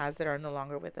from the past that are no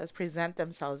longer with us present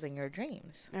themselves in your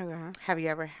dreams. Okay. Have you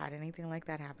ever had anything like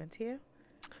that happen to you?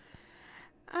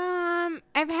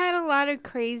 I've had a lot of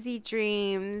crazy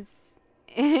dreams,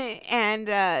 and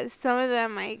some of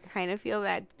them I kind of feel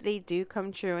that they do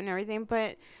come true and everything,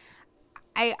 but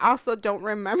I also don't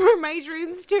remember my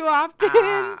dreams too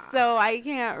often, so I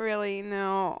can't really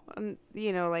know,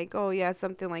 like, oh yeah,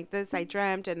 something like this I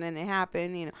dreamt and then it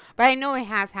happened, but I know it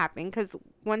has happened, because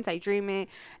once I dream it,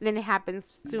 then it happens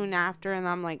soon after, and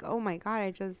I'm like, oh my God,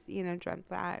 I just, dreamt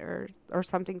that, or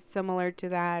something similar to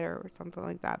that, or something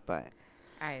like that, but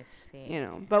I see.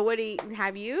 But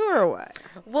have you, or what?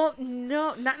 Well,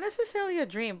 no, not necessarily a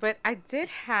dream, but I did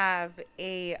have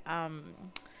a,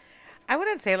 I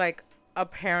wouldn't say like a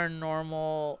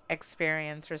paranormal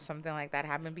experience or something like that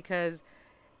happen, because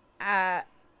I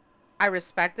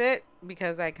respect it,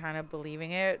 because I kind of believe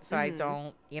in it, so I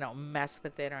don't, mess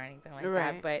with it or anything like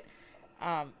that. But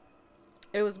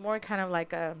it was more kind of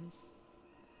like a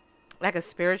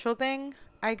spiritual thing,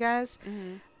 I guess.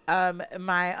 Mm-hmm.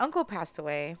 My uncle passed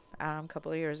away a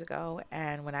couple of years ago,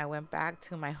 and when I went back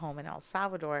to my home in El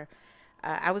Salvador,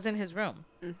 I was in his room,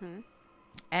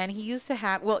 and he used to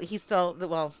have,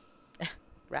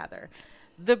 rather,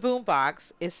 the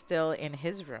boombox is still in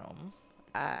his room,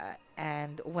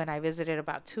 and when I visited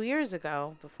about 2 years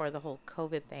ago, before the whole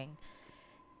COVID thing,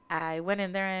 I went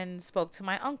in there and spoke to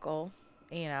my uncle,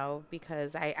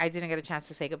 because I didn't get a chance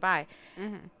to say goodbye,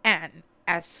 and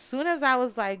as soon as I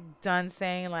was like done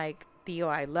saying like, Theo,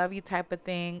 I love you type of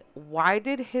thing, why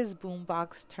did his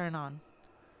boombox turn on?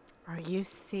 Are you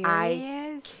serious?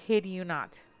 I kid you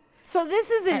not. So this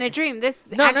isn't a dream. This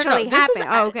actually happened.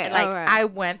 Okay. Like, I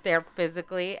went there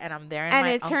physically, and I'm there in and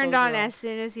my it turned on room, as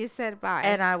soon as you said bye.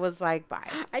 and I was like, bye.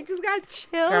 I just got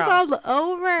chills all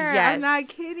over. Yes. I'm not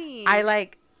kidding. I'm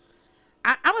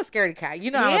a scaredy cat. I'm a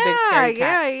big scaredy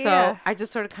cat. Yeah. So I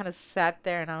just sort of kind of sat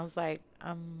there, and I was like,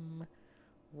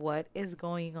 what is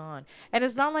going on? And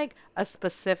it's not like a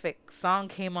specific song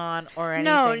came on or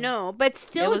anything. No, but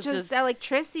still just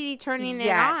electricity turning it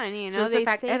on, just they the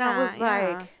fact, say and that, I was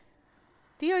like,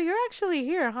 Theo, you're actually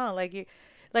here, huh? Like you,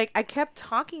 like I kept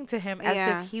talking to him as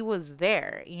Yeah. if he was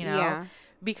there, Yeah.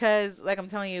 because like I'm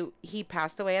telling you, he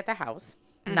passed away at the house,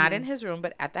 not in his room,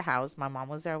 but at the house. My mom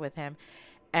was there with him,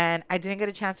 and I didn't get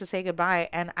a chance to say goodbye.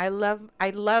 And I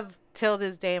love till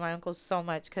this day my uncle so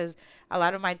much because a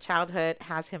lot of my childhood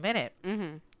has him in it.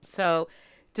 So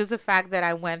just the fact that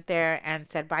I went there and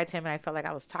said bye to him, and I felt like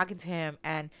I was talking to him,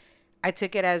 and I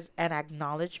took it as an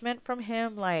acknowledgement from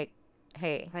him, like,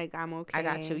 hey, Like, I'm okay. I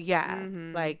got you. Yeah.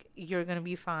 Like, you're going to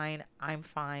be fine. I'm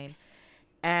fine.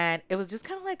 And it was just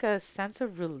kind of like a sense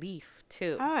of relief,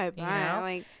 too. Oh, I you bet. know?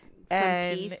 Like some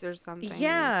And peace or something.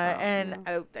 Yeah. you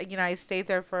felt, And, I stayed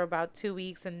there for about 2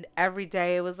 weeks. And every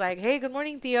day it was like, hey, good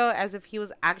morning, Theo, as if he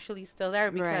was actually still there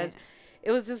because Right.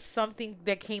 it was just something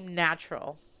that came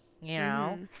natural,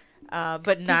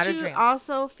 but not Did a you dream.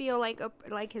 also feel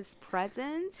like his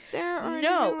presence there or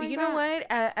No, anything like you know that?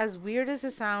 what? As weird as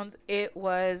it sounds, it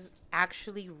was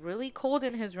actually really cold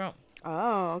in his room.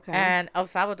 Oh, okay. And El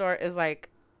Salvador is like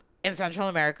in Central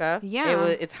America. Yeah.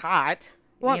 It's hot.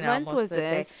 What month most was of the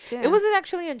day. this, too? It was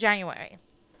actually in January.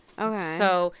 Okay.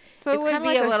 So So it it's would kinda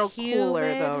be like a little humid.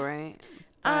 cooler though, right?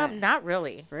 But- Not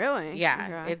really. Really?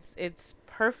 Yeah, Okay. it's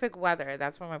perfect weather.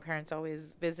 That's where my parents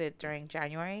always visit during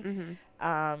January.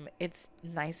 It's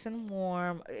nice and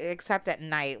warm, except at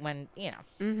night when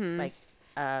like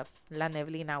La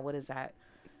Neblina. What is that?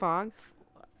 Fog.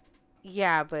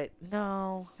 Yeah, but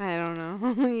no. I don't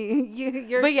know.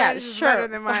 Your But yeah, Spanish is sure. better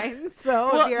than mine. So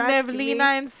Well, if you're asking me-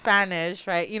 neblina in Spanish,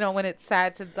 right? When it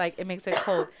sets, it's like it makes it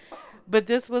cold. But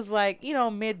this was like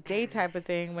midday type of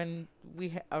thing when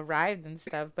we arrived and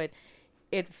stuff. But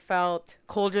it felt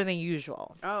colder than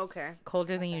usual. Oh, okay.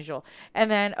 Colder than usual. And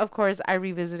then of course I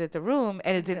revisited the room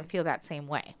and it didn't feel that same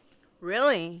way.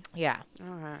 Really? Yeah.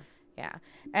 Okay. Yeah.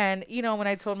 And when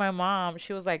I told my mom,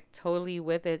 she was like totally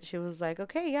with it. She was like,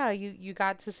 okay, yeah, you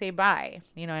got to say bye.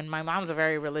 And my mom's a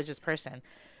very religious person.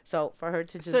 So for her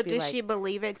to just So be did like, she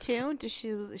believe it too? Did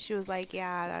she was like,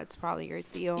 yeah, that's probably your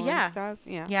Theo Yeah. and stuff?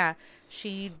 Yeah. yeah,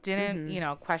 she didn't,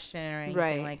 question or anything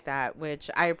Right. like that,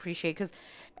 which I appreciate because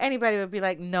anybody would be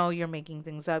like, no, you're making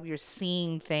things up. You're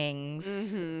seeing things,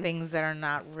 things that are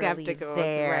not really Skeptical,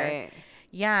 there. right.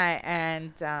 Yeah.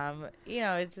 And,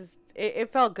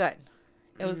 it felt good.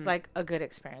 It was like a good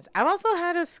experience. I've also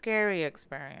had a scary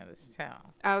experience too.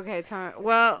 Okay, tell me.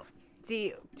 Well,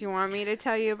 do you want me to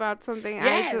tell you about something?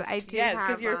 I do yes, have,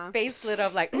 because your face lit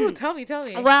up like, ooh, tell me.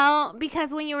 Well,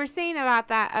 because when you were saying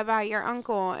about your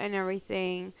uncle and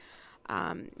everything,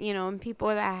 and people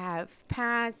that have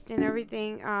passed and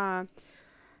everything,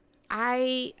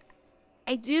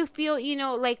 I do feel,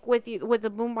 like with the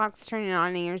boombox turning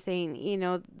on and you're saying,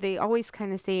 they always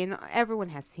kind of say, and everyone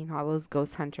has seen all those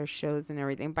ghost hunter shows and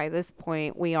everything. By this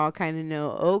point, we all kind of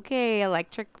know, okay,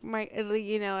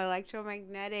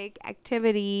 electromagnetic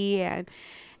activity and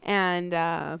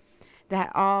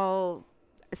that all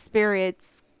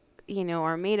spirits,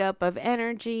 are made up of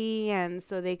energy, and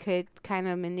so they could kind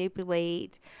of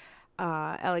manipulate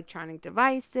electronic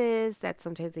devices, that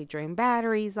sometimes they drain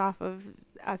batteries off of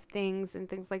things and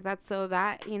things like that. So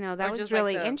that, that Or was just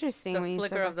really like the interesting. The when you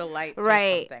flicker said of that. the lights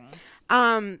Right. or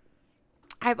something.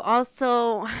 I've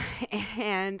also,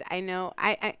 and I know,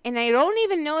 I don't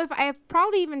even know if I've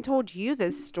probably even told you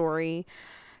this story.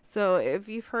 So if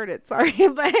you've heard it, sorry,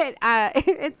 but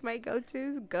it's my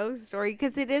go-to ghost story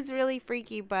because it is really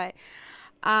freaky. But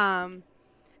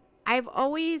I've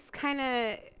always kind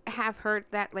of have heard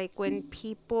that like when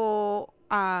people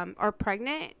are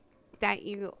pregnant, that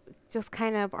you just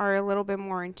kind of are a little bit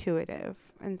more intuitive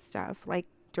and stuff like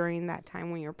during that time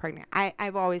when you're pregnant.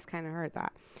 I've always kind of heard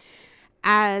that.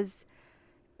 As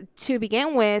to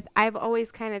begin with, I've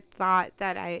always kind of thought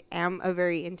that I am a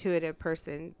very intuitive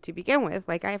person to begin with.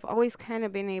 Like I've always kind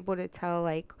of been able to tell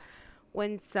like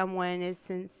when someone is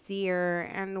sincere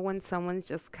and when someone's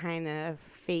just kind of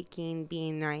faking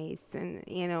being nice, and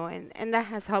and that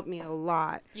has helped me a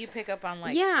lot. You pick up on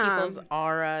like Yeah. people's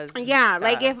auras. And Yeah,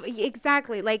 like stuff.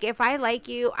 if I like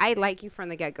you from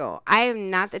the get-go. I am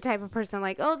not the type of person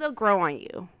like, oh, they'll grow on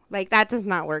you. Like that does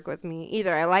not work with me.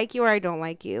 Either I like you or I don't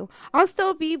like you. I'll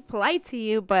still be polite to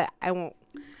you, but I won't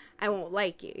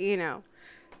like you,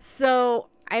 So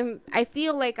I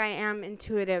feel like I am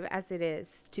intuitive as it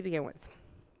is to begin with.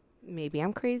 Maybe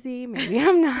I'm crazy, maybe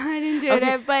I'm not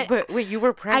intuitive, Okay, but wait, you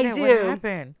were pregnant. do. What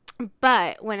happened?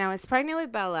 But when I was pregnant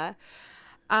with Bella,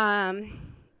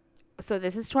 so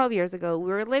this is 12 years ago,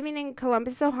 we were living in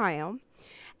Columbus, Ohio.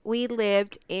 We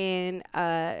lived in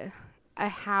a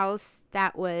house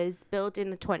that was built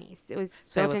in the 20s. It was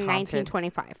So it built was in haunted.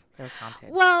 1925. It was haunted.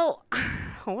 Well,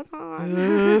 hold on.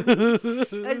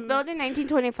 It was built in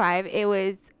 1925. It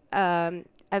was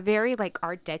a very like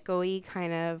Art Deco-y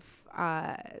kind of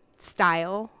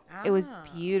style. It was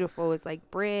beautiful. It was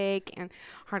like brick and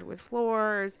hardwood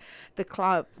floors, the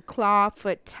claw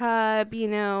foot tub, you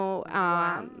know,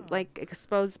 like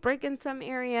exposed brick in some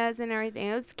areas and everything.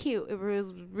 It was cute. It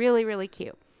was really, really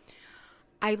cute.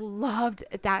 I loved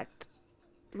that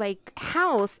like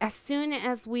house as soon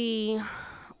as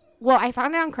I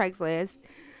found it on Craigslist.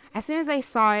 As soon as I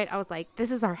saw it, I was like,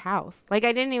 this is our house. Like,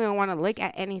 I didn't even want to look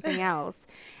at anything else.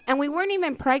 And we weren't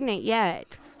even pregnant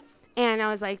yet. And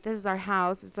I was like, this is our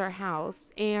house. It's our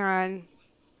house. And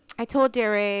I told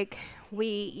Derek,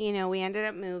 we ended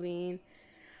up moving.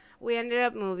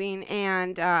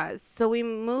 And so we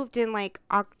moved in like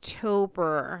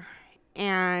October.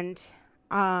 And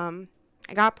I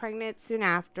got pregnant soon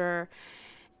after.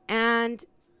 And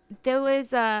there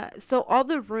was so all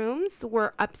the rooms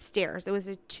were upstairs. It was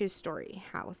a 2-story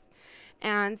house.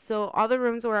 And so all the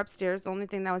rooms were upstairs. The only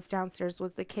thing that was downstairs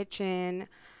was the kitchen,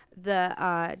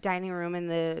 the dining room,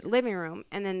 and the living room.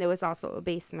 And then there was also a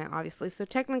basement, obviously. So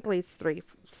technically it's 3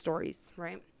 stories,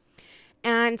 right?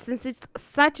 And since it's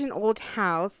such an old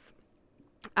house,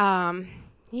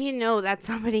 you know that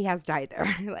somebody has died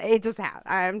there. It just has.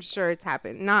 I'm sure it's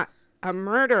happened. Not a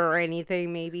murder or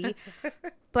anything, maybe.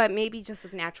 But maybe just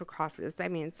of natural causes. I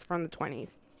mean, it's from the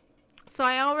 20s. So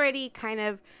I already kind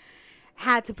of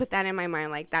had to put that in my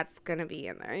mind, like, that's going to be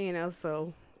in there, you know,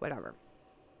 so whatever.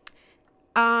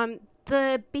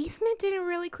 The basement didn't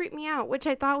really creep me out, which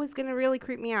I thought was going to really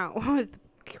creep me out with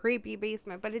creepy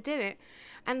basement, but it didn't.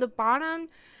 And the bottom,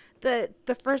 the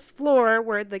first floor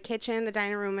where the kitchen, the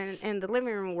dining room, and the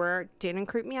living room were, didn't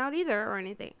creep me out either or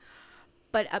anything.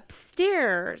 But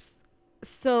upstairs,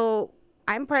 so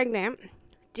I'm pregnant.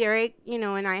 Derek, you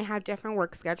know, and I have different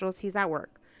work schedules. He's at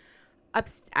work.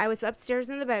 I was upstairs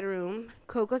in the bedroom.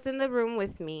 Coco's in the room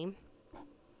with me.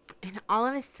 And all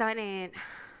of a sudden,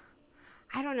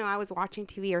 I don't know, I was watching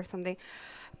TV or something,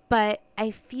 but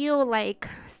I feel like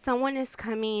someone is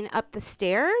coming up the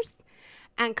stairs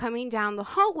and coming down the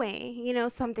hallway. You know,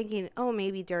 so I'm thinking, oh,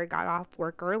 maybe Derek got off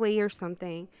work early or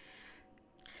something.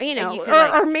 You know,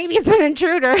 or maybe it's an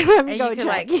intruder. Let me go check.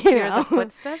 Like, hear the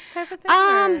footsteps type of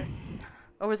thing?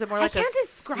 Or was it more like I can't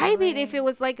describe it if it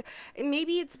was like,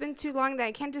 maybe it's been too long that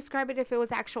I can't describe it if it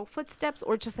was actual footsteps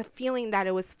or just a feeling that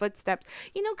it was footsteps.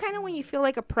 You know, kind of when you feel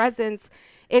like a presence,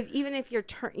 even if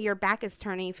your back is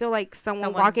turning, you feel like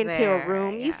someone's walking into a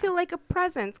room. Yeah. You feel like a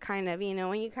presence kind of, you know,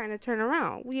 when you kind of turn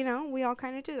around. You know, we all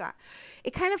kind of do that.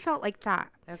 It kind of felt like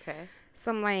that. Okay. So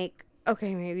I'm like,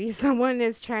 okay, maybe someone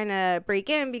is trying to break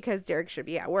in because Derek should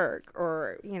be at work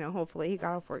or, you know, hopefully he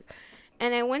got off work.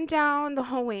 And I went down the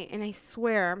hallway, and I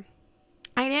swear,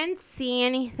 I didn't see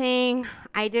anything.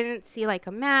 I didn't see, like,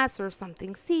 a mess or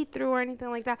something see-through or anything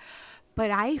like that.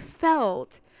 But I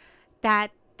felt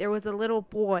that there was a little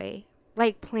boy,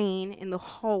 like, playing in the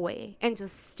hallway and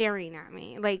just staring at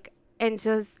me. Like, and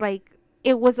just, like,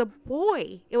 it was a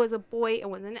boy. It was a boy. It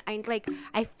wasn't,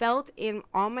 I felt in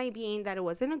all my being that it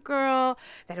wasn't a girl,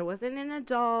 that it wasn't an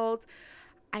adult.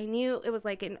 I knew it was,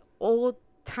 like, an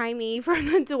old-timey from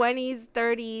the 20s,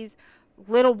 30s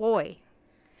little boy.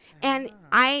 And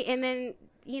then,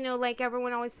 you know, like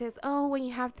everyone always says, oh, when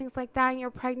you have things like that and you're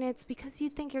pregnant, it's because you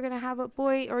think you're going to have a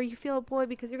boy, or you feel a boy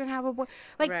because you're going to have a boy.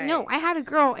 Like, right. No, I had a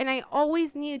girl, and I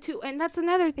always knew too. And that's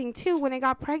another thing too. When I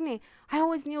got pregnant, I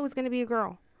always knew it was going to be a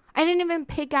girl. I didn't even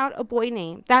pick out a boy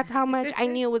name. That's how much I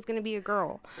knew it was going to be a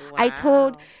girl. Wow. I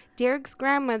told Derek's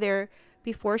grandmother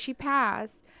before she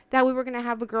passed that we were going to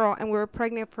have a girl, and we were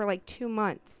pregnant for like 2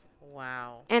 months.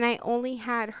 Wow. And I only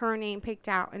had her name picked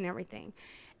out and everything.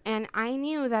 And I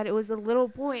knew that it was a little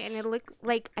boy, and it looked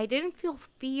like, I didn't feel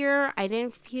fear. I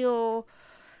didn't feel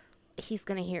he's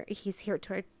here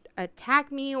to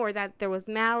attack me, or that there was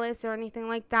malice or anything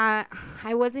like that.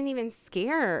 I wasn't even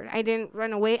scared. I didn't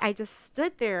run away. I just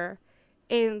stood there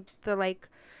in the like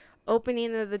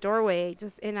opening of the doorway,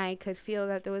 and I could feel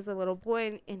that there was a little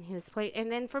boy, and he was playing. And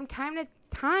then from time to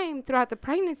time throughout the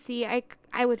pregnancy,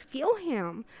 I would feel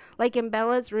him, like in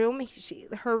Bella's room.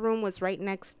 Her room was right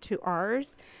next to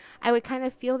ours. I would kind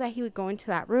of feel that he would go into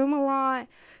that room a lot.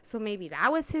 So maybe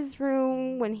that was his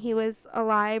room when he was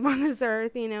alive on this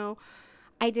earth, you know.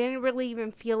 I didn't really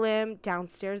even feel him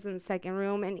downstairs in the second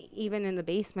room, and even in the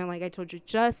basement, like I told you,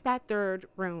 just that third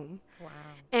room. Wow.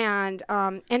 And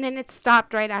then it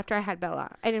stopped right after I had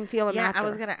Bella. I didn't feel him after. Yeah, I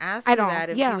was going to ask you that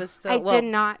if he was still... I did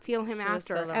not feel him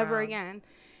after ever again.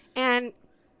 And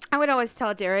I would always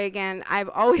tell Derek again.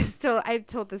 I've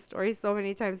told this story so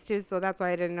many times too, so that's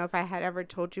why I didn't know if I had ever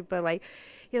told you. But like,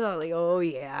 he's all like, "Oh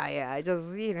yeah," just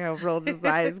rolls his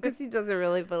eyes because he doesn't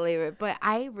really believe it. But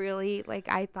I really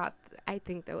I thought I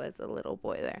think there was a little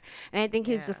boy there. And I think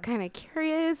he was Yeah. just kind of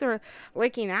curious or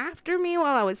looking after me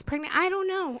while I was pregnant. I don't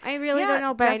know. I really don't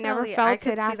know, but I never definitely. felt could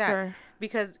it see that after.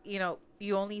 because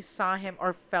you only saw him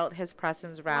or felt his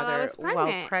presence rather While I was pregnant.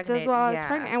 while pregnant. Just while I was Yeah.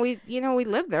 pregnant. And we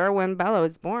lived there when Bella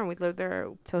was born. We lived there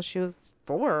till she was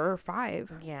 4 or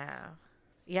 5. Yeah.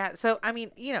 Yeah. So, I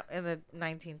mean, in the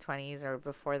 1920s or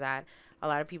before that, a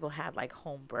lot of people had like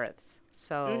home births.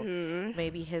 So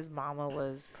maybe his mama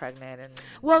was pregnant and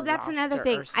Well, that's lost another her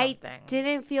thing. or I something.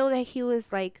 didn't feel that he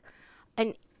was like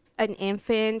an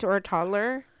infant or a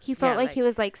toddler. He felt Yeah, like like- he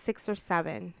was like 6 or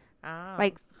 7. Oh.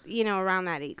 Like, around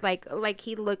that age. Like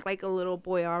he looked like a little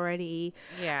boy already.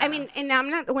 Yeah. I mean, and I'm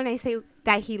not, when I say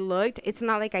that he looked, it's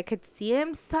not like I could see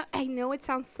him. So I know it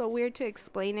sounds so weird to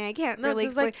explain it. I can't No, really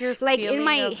just, like, explain. your Like in feeling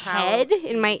my of how head,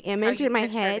 in my image, you in my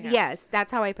pictured head, him. yes,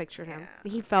 that's how I pictured him.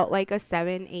 Yeah. He felt like a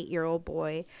 7, 8-year-old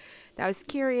boy that was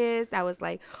curious, that was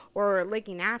like, or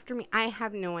looking after me. I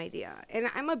have no idea. And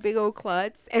I'm a big old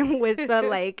klutz, and with the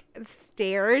like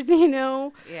stairs,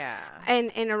 Yeah.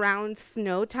 and around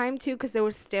snow time too, because there were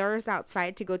stairs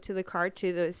outside to go to the car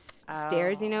to the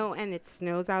stairs, and it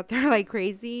snows out there like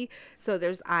crazy, so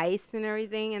there's ice and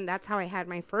everything, and that's how I had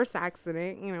my first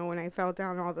accident, when I fell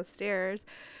down all the stairs.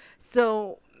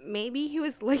 So maybe he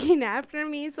was looking after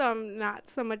me, so I'm not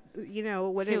so much, He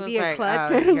wouldn't was be a like,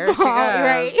 klutz oh, and here she fall, goes,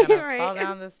 right? gonna Right. fall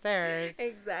down the stairs.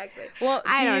 Exactly. Well,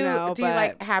 I don't know, do you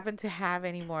like but- happen to have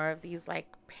any more of these like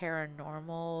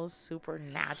paranormal,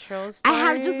 supernatural stories? I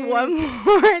have just one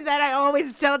more that I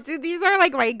always tell too. These are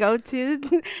like my go-to.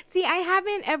 See, I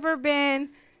haven't ever been,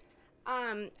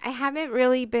 I haven't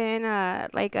really been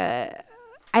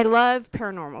I love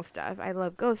paranormal stuff. I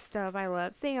love ghost stuff. I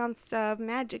love seance stuff,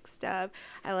 magic stuff.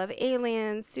 I love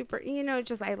aliens,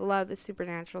 I love the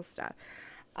supernatural stuff.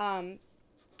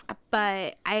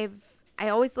 But I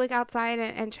always look outside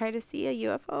and try to see a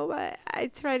UFO, but I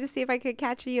try to see if I could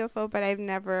catch a UFO, but I've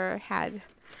never had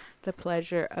the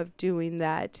pleasure of doing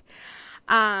that.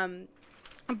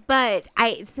 But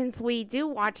since we do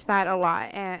watch that a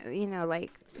lot, and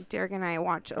like Derek and I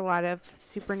watch a lot of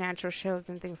supernatural shows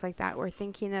and things like that, we're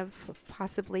thinking of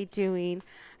possibly doing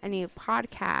a new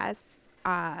podcast.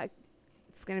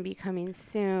 It's going to be coming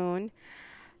soon.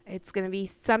 It's going to be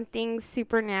something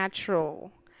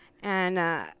supernatural. And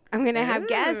I'm going to have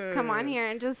guests come on here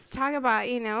and just talk about,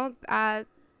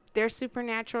 their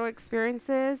supernatural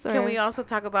experiences. Can we also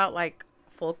talk about like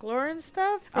folklore and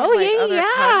stuff? from, Oh, like, other yeah.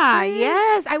 countries?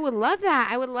 Yes, I would love that.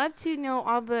 I would love to know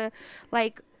all the,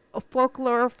 like,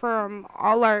 folklore from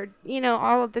all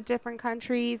all of the different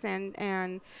countries.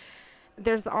 And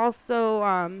there's also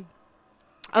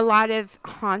a lot of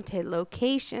haunted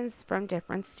locations from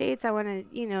different states. I want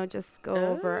to, just go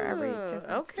over every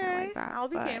different state Okay, like that. I'll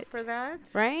be game But- for that.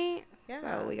 Right? Yeah.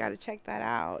 So we got to check that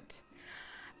out.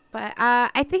 But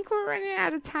I think we're running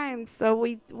out of time, so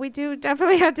we do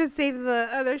definitely have to save my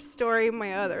other story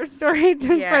for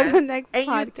the next and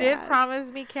podcast. you did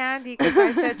promise me candy because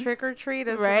I said trick or treat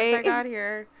as soon as I Right? got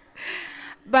here.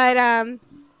 But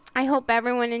I hope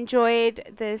everyone enjoyed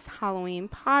this Halloween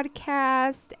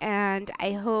podcast, and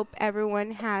I hope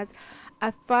everyone has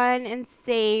a fun and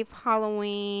safe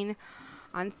Halloween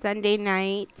on Sunday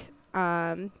night.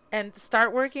 And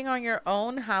start working on your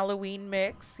own Halloween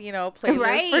mix, playlist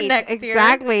Right, for next year.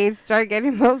 exactly. Start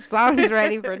getting those songs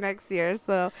ready for next year.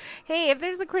 So, hey, if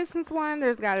there's a Christmas one,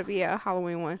 there's got to be a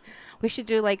Halloween one. We should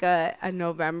do like a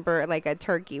November, like a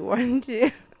turkey one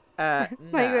too, like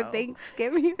the No.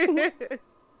 Thanksgiving.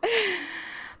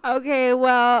 Okay,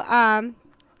 well, I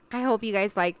hope you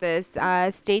guys like this.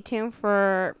 Stay tuned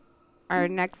for our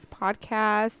next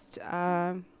podcast.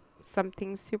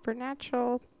 Something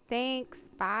supernatural. Thanks.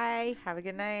 Bye. Have a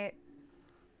good night.